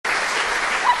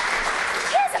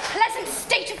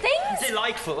state of things?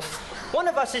 Delightful. One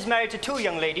of us is married to 2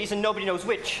 young ladies and nobody knows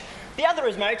which. The other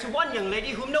is married to 1 young lady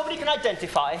whom nobody can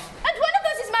identify. And one of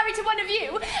us is married to one of you,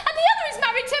 and the other is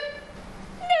married to...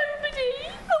 nobody.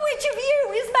 Which of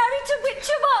you is married to which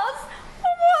of us?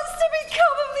 And what's to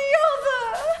become of the other?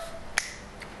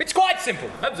 It's quite simple.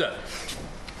 Observe.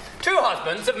 2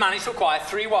 husbands have managed to acquire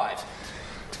 3 wives.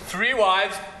 3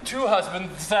 wives, 2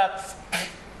 husbands, that's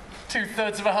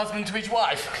 2/3 of a husband to each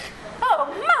wife. Oh,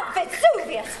 Mount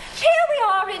Vesuvius, here we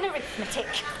are in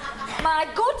arithmetic. My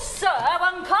good sir,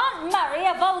 one can't marry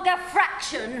a vulgar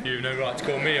fraction. You've no right to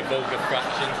call me a vulgar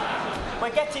fraction.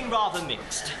 We're getting rather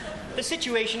mixed. The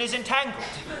situation is entangled.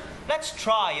 Let's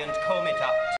try and comb it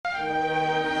out.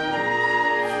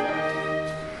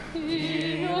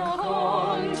 In a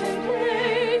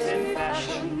contemplative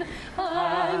fashion,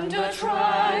 and a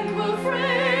tranquil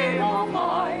frame of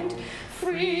mind,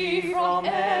 free from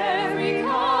every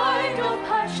kind of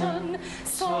passion,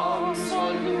 some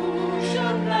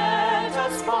solution let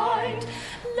us find.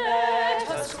 Let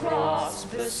us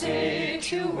grasp the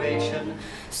situation,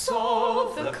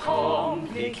 solve the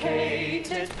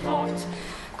complicated plot.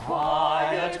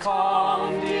 Quiet,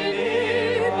 calm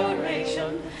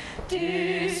deliberation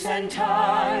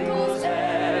disentangles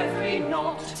every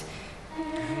knot.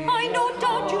 I know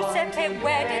Don Giuseppe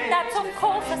wedded, that's of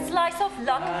course a slice of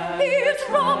luck. He's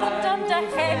Robert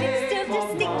underheaded, still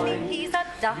distinctly he's a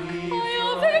duck. I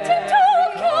have it in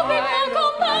Tokyo,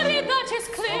 Uncle married, that is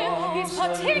clear. He's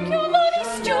particularly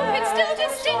stupid, still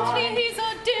distinctly he's a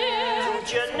dear. To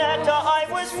Giannetta I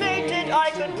was mated, I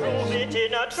can prove it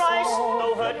in a trice.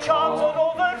 Though her charms are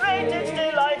overrated,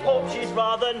 still I hope she's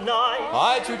rather nice.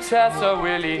 I to Tessa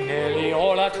willy-nilly,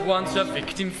 all at once a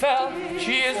victim fell.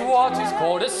 She is what is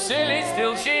called a silly,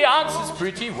 still she answers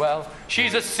pretty well.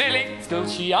 She's a silly, still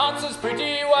she answers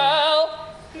pretty well.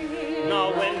 Now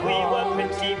when we were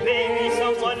pretty babies,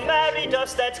 someone married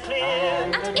us, that's clear.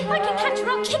 And if I can catch her,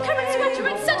 I'll kick her and sweat her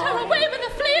and send her away with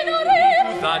a flea in her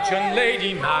ear. That young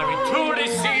lady married to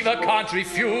receiver can't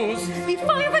refuse. If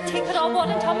I ever take her, I'll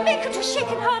warrant I'll make her to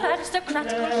shake in her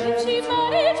aristocratical If she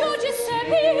married to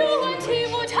Giuseppe, you and he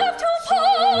would have to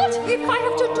part. If I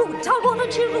have to do it, I'll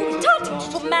warrant she'll rule it. I'll teach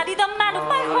to marry the man of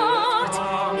my heart.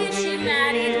 If she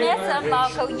married Messer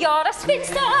Marco, you're a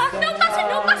spinster. No matter,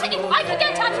 if I can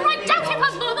get at her, I doubt if her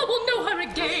mother will know her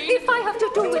again. If I have to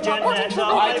do it, I'll warrant she'll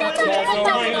rule it. I'll teach to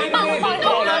marry the man of my heart.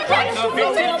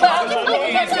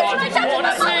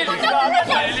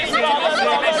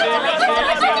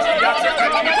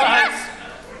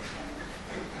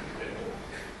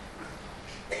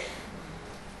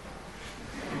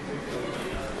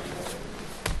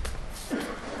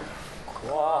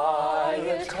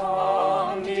 Quiet,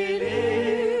 calm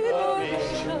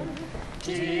deliberation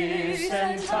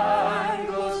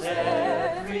disentangles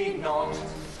every knot.